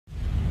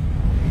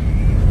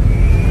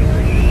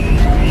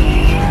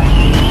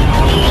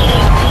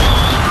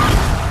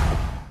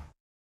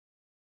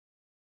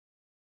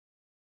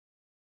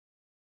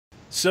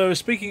So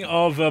speaking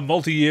of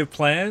multi-year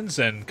plans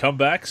and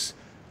comebacks,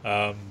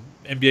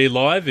 NBA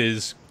Live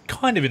is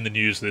kind of in the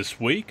news this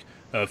week.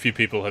 A few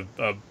people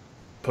have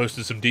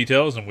posted some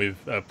details, and we've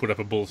put up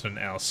a bulletin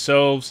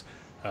ourselves.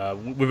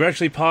 We've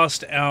actually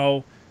passed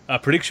our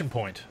prediction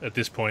point at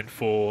this point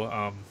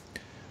for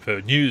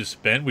news,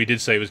 Ben. We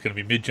did say it was going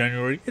to be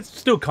mid-January. It's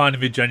still kind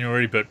of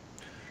mid-January, but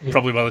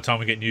probably by the time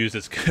we get news,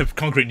 it's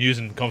concrete news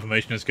and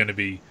confirmation is going to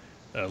be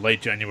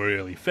late January,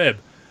 early Feb.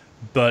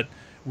 But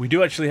we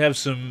do actually have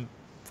some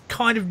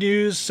kind of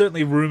news,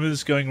 certainly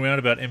rumours going around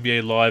about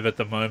NBA Live at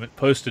the moment,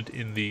 posted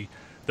in the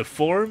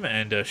forum,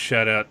 and a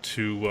shout out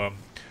to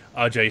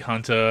RJ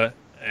Hunter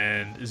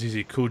and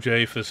ZZ Cool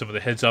J for some of the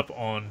heads up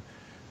on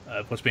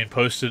what's been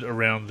posted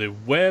around the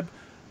web.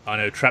 I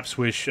know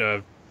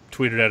Trapswish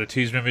tweeted out a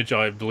teaser image,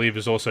 I believe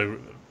is also,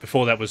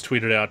 before that was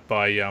tweeted out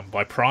by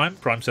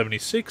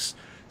Prime76,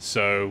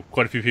 so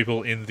quite a few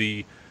people in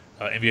the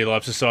NBA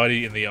Live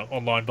Society, in the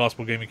online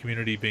basketball gaming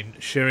community, been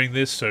sharing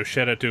this, so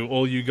shout out to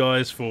all you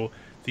guys for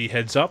the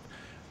heads up.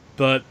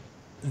 But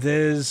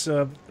there's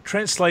a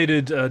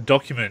translated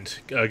document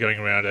going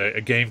around, a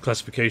game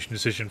classification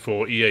decision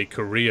for EA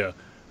Korea,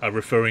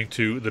 referring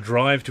to the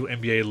drive to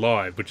NBA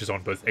Live, which is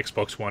on both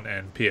Xbox One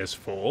and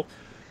PS4.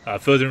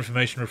 Further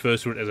information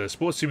refers to it as a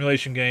sports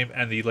simulation game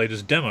and the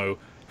latest demo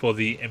for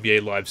the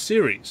NBA Live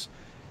series.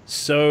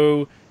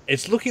 So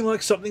it's looking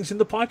like something's in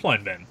the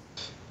pipeline, Ben.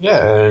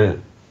 Yeah,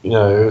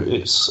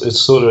 it's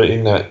sort of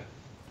in that,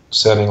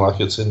 sounding like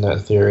it's in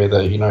that theory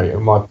that, it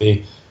might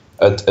be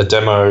a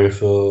demo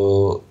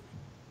for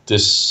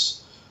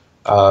this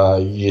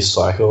year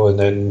cycle, and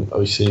then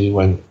obviously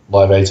when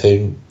Live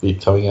 18 be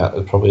coming out,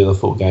 it's probably the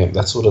full game.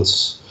 That's what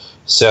it's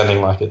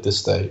sounding like at this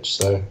stage.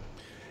 So,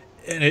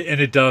 and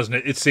it does, and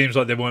it seems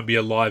like there won't be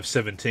a Live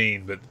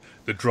 17, but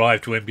the drive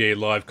to NBA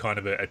Live kind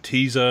of a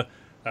teaser.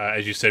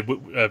 As you said,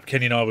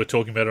 Kenny and I were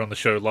talking about it on the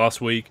show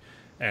last week,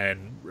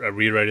 and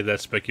reiterated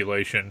that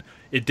speculation.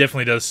 It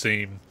definitely does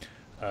seem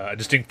a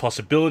distinct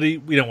possibility.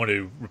 We don't want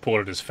to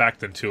report it as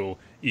fact until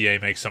EA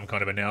makes some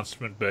kind of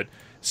announcement, but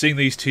seeing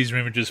these teaser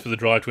images for the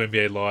drive to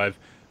NBA Live,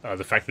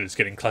 the fact that it's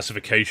getting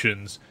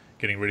classifications,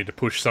 getting ready to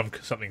push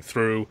something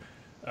through,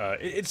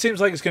 it seems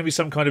like it's going to be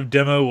some kind of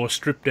demo or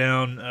stripped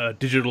down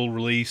digital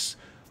release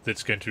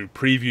that's going to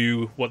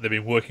preview what they've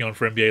been working on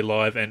for NBA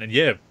Live, and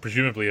yeah,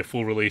 presumably a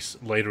full release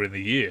later in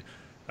the year.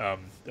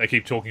 They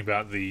keep talking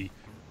about the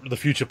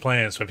future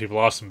plans when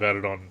people ask them about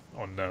it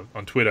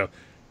on Twitter,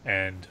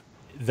 and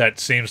that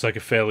seems like a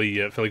fairly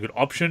good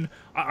option.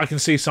 I can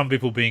see some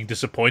people being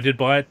disappointed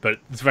by it, but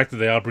the fact that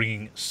they are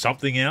bringing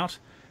something out,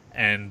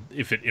 and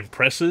if it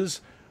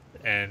impresses,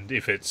 and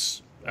if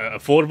it's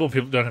affordable,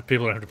 people don't have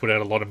to put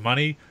out a lot of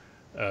money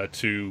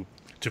to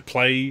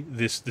play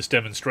this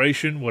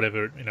demonstration,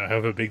 whatever,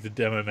 however big the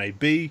demo may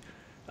be.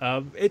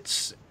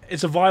 It's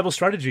a viable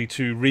strategy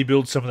to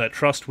rebuild some of that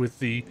trust with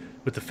the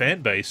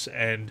fan base,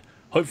 and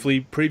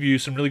hopefully preview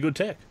some really good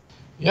tech.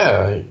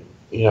 Yeah,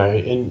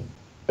 in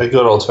a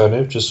good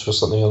alternative, just for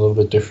something a little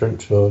bit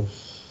different for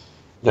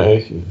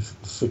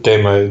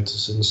game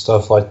modes and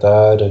stuff like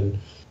that,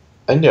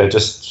 and yeah,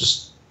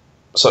 just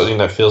something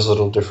that feels a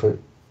little different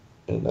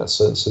in that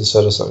sense,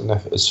 instead of something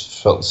that has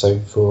felt the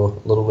same for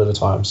a little bit of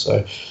time.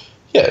 So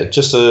yeah,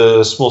 just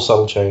a small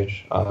subtle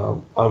change.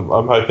 I'm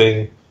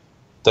hoping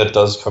that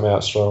does come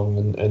out strong,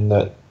 and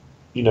that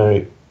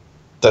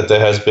that there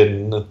has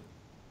been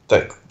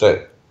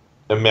that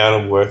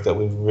amount of work that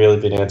we've really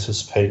been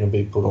anticipating to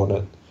be put on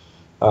it,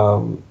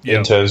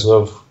 in terms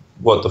of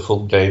what the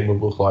full game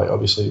would look like.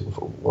 Obviously,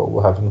 what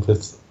will happen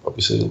with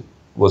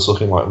what's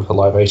looking like with the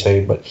Live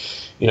 18, but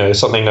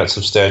something that's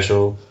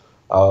substantial,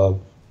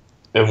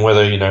 and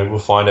whether we'll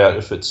find out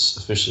if it's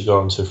officially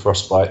gone to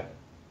Frostbite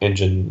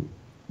engine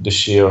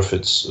this year, or if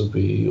it'll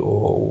be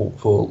or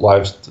for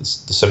Live the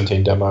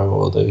 17 demo,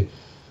 or the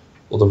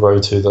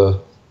road to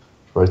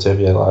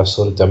NBA Live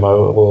sort of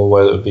demo, or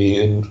whether it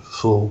be in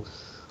full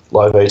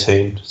Live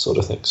 18 sort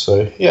of thing.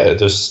 So yeah,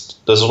 there's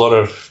a lot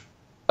of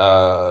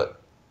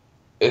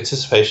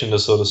anticipation to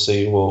sort of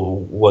see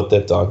what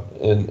they've done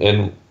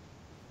and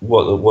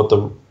what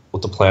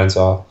the plans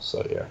are.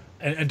 So yeah,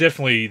 and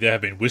definitely there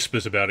have been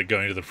whispers about it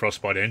going to the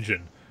Frostbite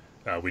engine.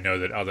 We know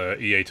that other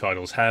EA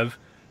titles have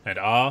and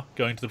are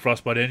going to the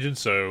Frostbite engine,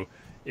 so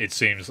it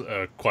seems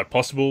quite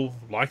possible,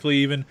 likely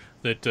even,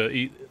 that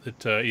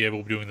EA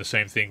will be doing the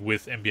same thing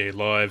with NBA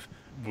Live.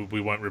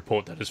 We won't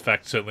report that as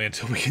fact, certainly,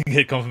 until we can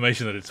get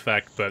confirmation that it's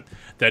fact, but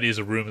that is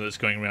a rumour that's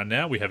going around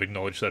now. We have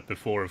acknowledged that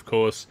before, of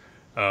course.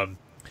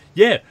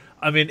 Yeah,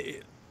 I mean,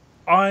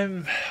 I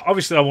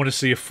want to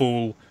see a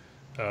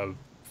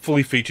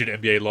fully featured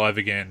NBA Live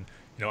again.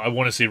 I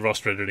want to see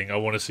roster editing. I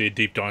want to see a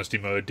deep Dynasty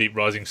mode, deep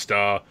Rising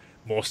Star,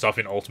 more stuff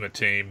in Ultimate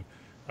Team.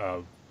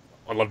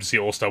 I'd love to see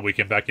All-Star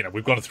Weekend back.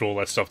 We've gone through all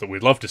that stuff that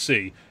we'd love to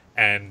see,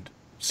 and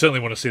certainly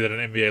want to see that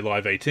in NBA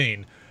Live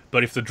 18.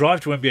 But if the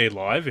drive to NBA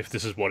Live, if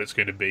this is what it's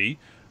going to be,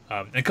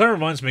 it kind of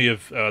reminds me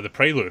of the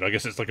Prelude. I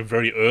guess it's like a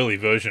very early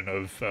version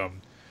of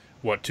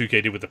what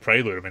 2K did with the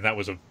Prelude. I mean, that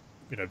was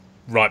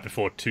right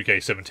before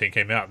 2K17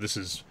 came out. This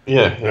is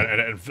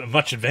a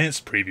much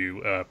advanced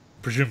preview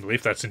presumably,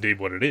 if that's indeed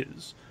what it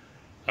is.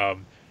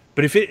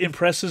 But if it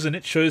impresses and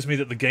it shows me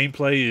that the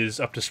gameplay is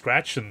up to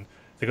scratch and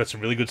they've got some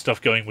really good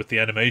stuff going with the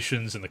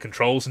animations and the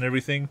controls and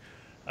everything,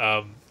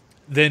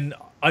 then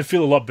I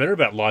feel a lot better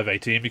about Live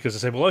 18 because I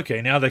say, well,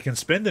 okay, now they can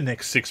spend the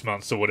next 6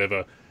 months or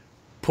whatever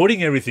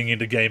putting everything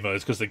into game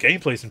modes because the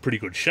gameplay's in pretty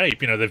good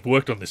shape. You know, they've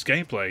worked on this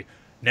gameplay.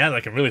 Now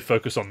they can really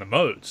focus on the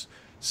modes.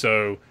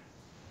 So,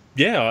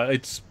 yeah,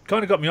 it's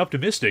kind of got me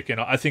optimistic, and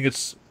I think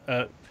it's...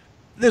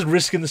 there's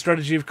risk in the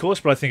strategy, of course,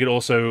 but I think it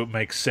also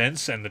makes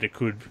sense and that it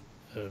could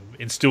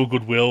instill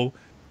goodwill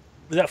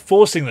without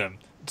forcing them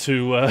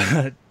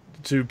to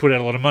to put out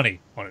a lot of money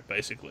on it,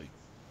 basically.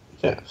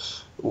 Yeah.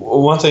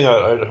 One thing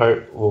I'd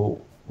hope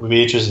will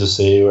be interested to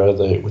see where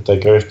they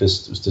go with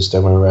this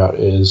demo route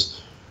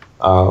is,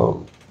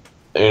 and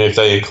if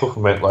they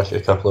incorporate like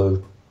a couple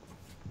of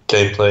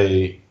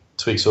gameplay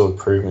tweaks or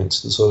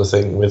improvements, the sort of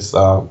thing with,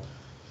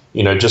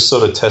 just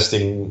sort of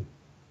testing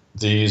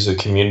the user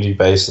community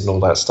base and all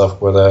that stuff,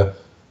 whether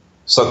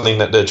something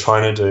that they're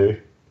trying to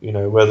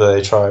do, whether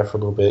they try for a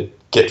little bit,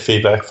 get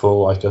feedback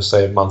for like,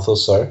 say, a month or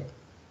so,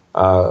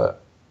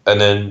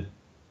 and then,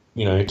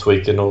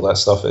 tweak and all that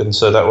stuff. And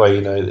so that way,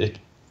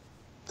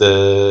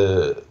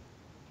 the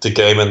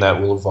game and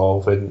that will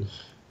evolve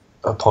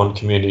upon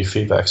community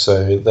feedback.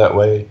 So that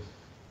way,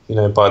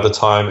 by the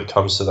time it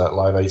comes to that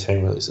Live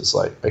 18 release, it's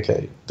like,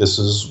 okay, this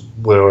is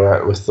where we're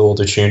at with all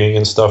the tuning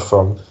and stuff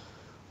from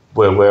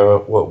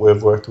what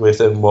we've worked with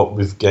and what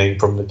we've gained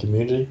from the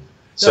community.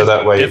 So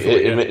that way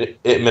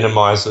it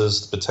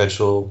minimizes the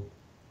potential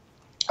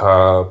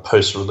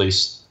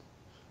post-release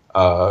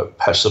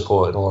patch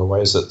support in a lot of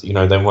ways that,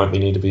 there won't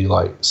need to be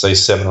like, say,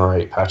 7 or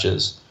 8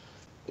 patches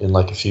in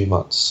like a few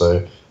months.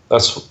 So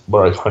that's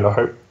what I kind of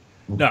hope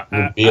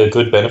would be a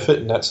good benefit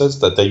in that sense,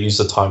 that they use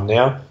the time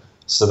now.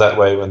 So that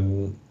way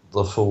when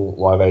the full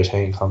Live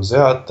 18 comes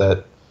out,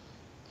 that,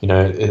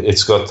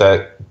 it's got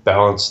that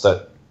balance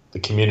that the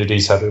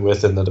community's happy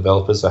with and the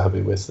developers are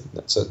happy with in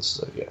that sense.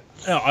 So, yeah.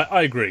 No,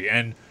 I agree.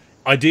 And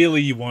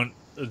ideally you want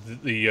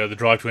the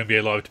drive to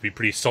NBA Live to be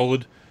pretty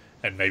solid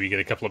and maybe get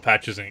a couple of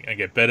patches and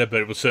get better.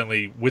 But it was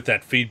certainly, with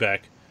that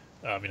feedback,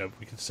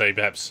 we can say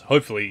perhaps,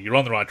 hopefully, you're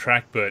on the right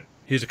track, but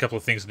here's a couple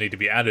of things that need to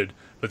be added,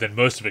 but then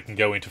most of it can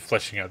go into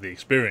fleshing out the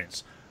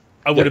experience.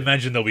 I would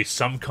imagine there'll be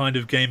some kind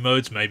of game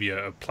modes, maybe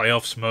a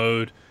playoffs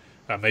mode,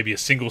 maybe a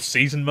single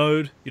season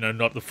mode,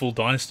 not the full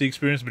Dynasty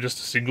experience, but just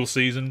a single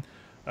season.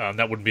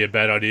 That wouldn't be a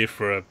bad idea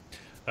for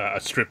a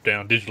stripped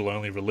down digital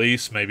only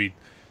release, maybe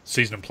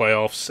season and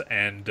playoffs,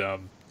 and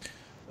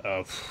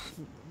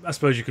I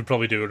suppose you could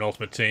probably do an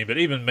Ultimate Team, but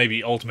even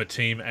maybe Ultimate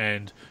Team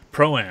and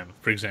Pro-Am,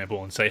 for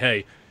example, and say,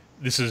 hey,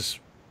 this is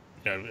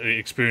the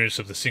experience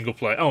of the single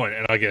player. Oh,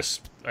 and I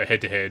guess a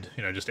head-to-head,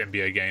 just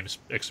NBA games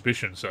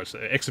exhibition. So it's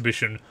an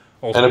exhibition,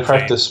 Ultimate and a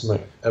practice team,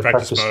 mode.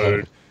 Practice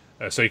mode.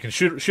 So you can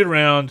shoot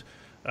around,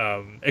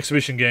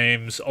 exhibition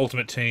games,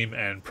 Ultimate Team,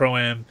 and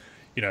Pro-Am.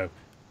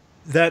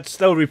 That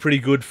would be pretty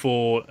good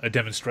for a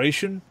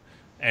demonstration,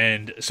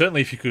 and certainly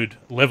if you could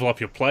level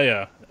up your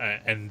player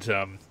and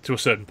to a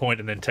certain point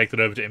and then take that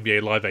over to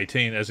NBA Live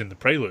 18, as in the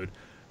prelude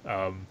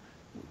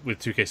with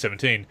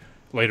 2K17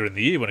 later in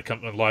the year when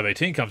Live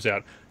 18 comes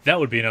out, that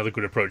would be another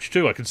good approach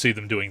too. I can see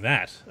them doing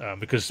that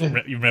because you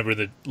remember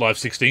the Live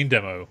 16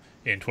 demo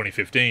in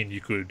 2015,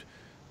 you could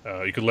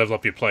level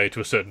up your player to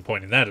a certain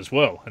point in that as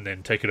well, and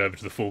then take it over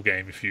to the full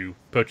game if you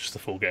purchase the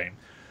full game.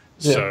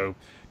 Yeah. So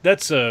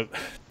that's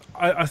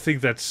I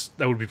think that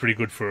would be pretty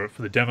good for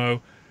the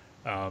demo.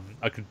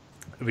 It'd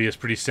be a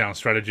pretty sound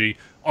strategy.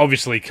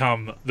 Obviously,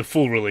 come the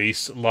full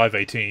release, Live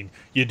 18,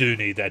 you do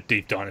need that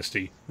deep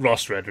Dynasty,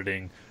 roster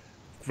editing,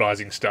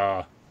 Rising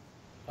Star,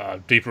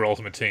 deeper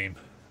Ultimate Team,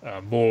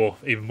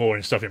 even more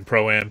in stuff in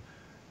Pro-Am,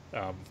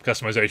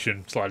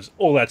 customization, sliders,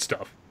 all that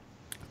stuff.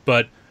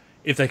 But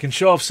if they can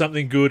show off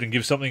something good and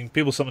give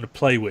people something to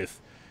play with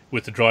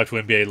the drive to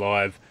NBA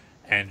Live,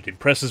 and it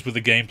impresses with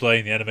the gameplay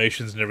and the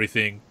animations and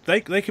everything, they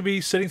could be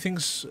setting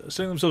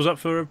themselves up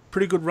for a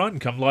pretty good run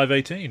come Live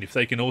 18. If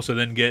they can also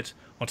then get,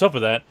 on top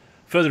of that,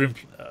 further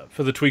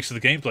tweaks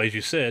of the gameplay, as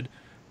you said,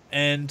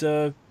 and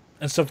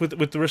stuff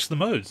with the rest of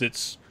the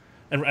modes.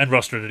 And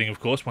roster editing,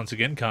 of course. Once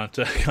again, can't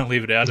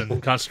leave it out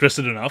and can't stress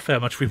it enough how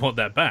much we want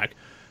that back.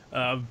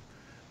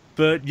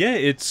 But yeah,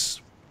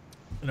 it's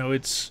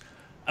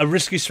a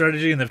risky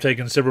strategy, and they've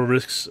taken several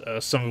risks,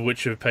 some of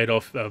which have paid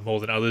off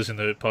more than others in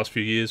the past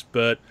few years.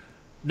 But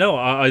no,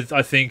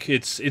 I think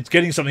it's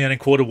getting something out in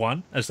quarter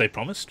one, as they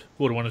promised,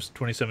 quarter one of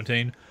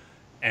 2017,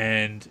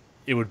 and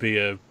it would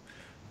be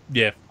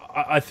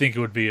I think it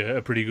would be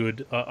a pretty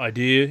good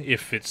idea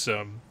if it's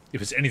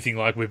anything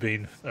like we've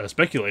been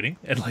speculating,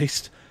 at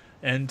least.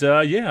 And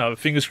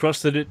fingers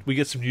crossed that we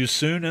get some news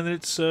soon and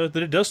that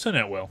it does turn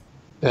out well.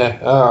 Yeah,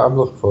 I'm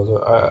looking forward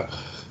to it.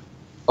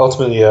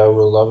 Ultimately,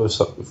 we'll love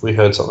if we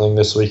heard something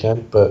this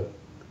weekend, but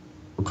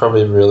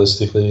probably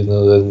realistically in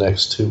the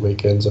next 2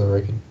 weekends, I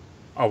reckon.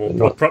 Oh,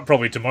 well,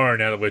 probably tomorrow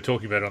now that we're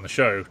talking about it on the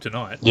show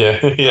tonight.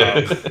 Yeah,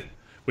 yeah.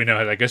 We know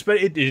how that goes. But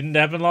it didn't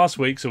happen last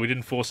week, so we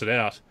didn't force it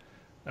out.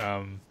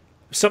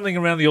 Something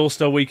around the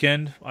All-Star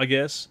weekend, I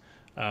guess.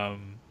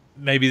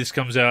 maybe this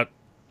comes out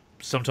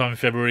sometime in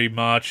February,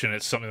 March, and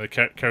it's something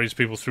that carries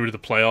people through to the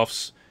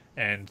playoffs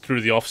and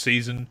through the off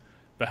season,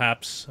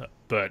 perhaps.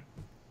 But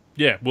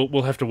yeah,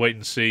 we'll have to wait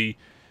and see.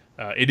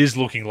 It is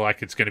looking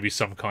like it's going to be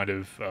some kind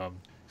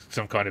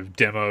of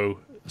demo,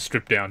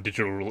 stripped down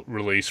digital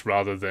release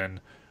rather than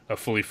a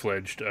fully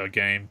fledged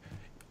game.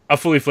 A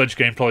fully fledged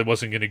game probably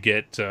wasn't going to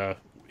get.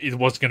 It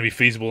wasn't going to be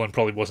feasible and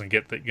probably wasn't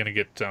going to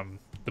get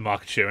the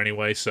market share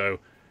anyway. So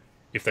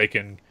if they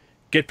can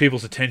get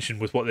people's attention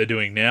with what they're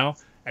doing now,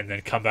 and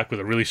then come back with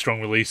a really strong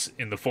release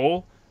in the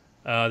fall,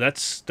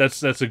 that's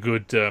a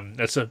good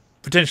that's a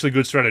potentially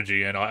good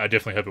strategy, and I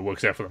definitely hope it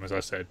works out for them, as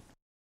I said.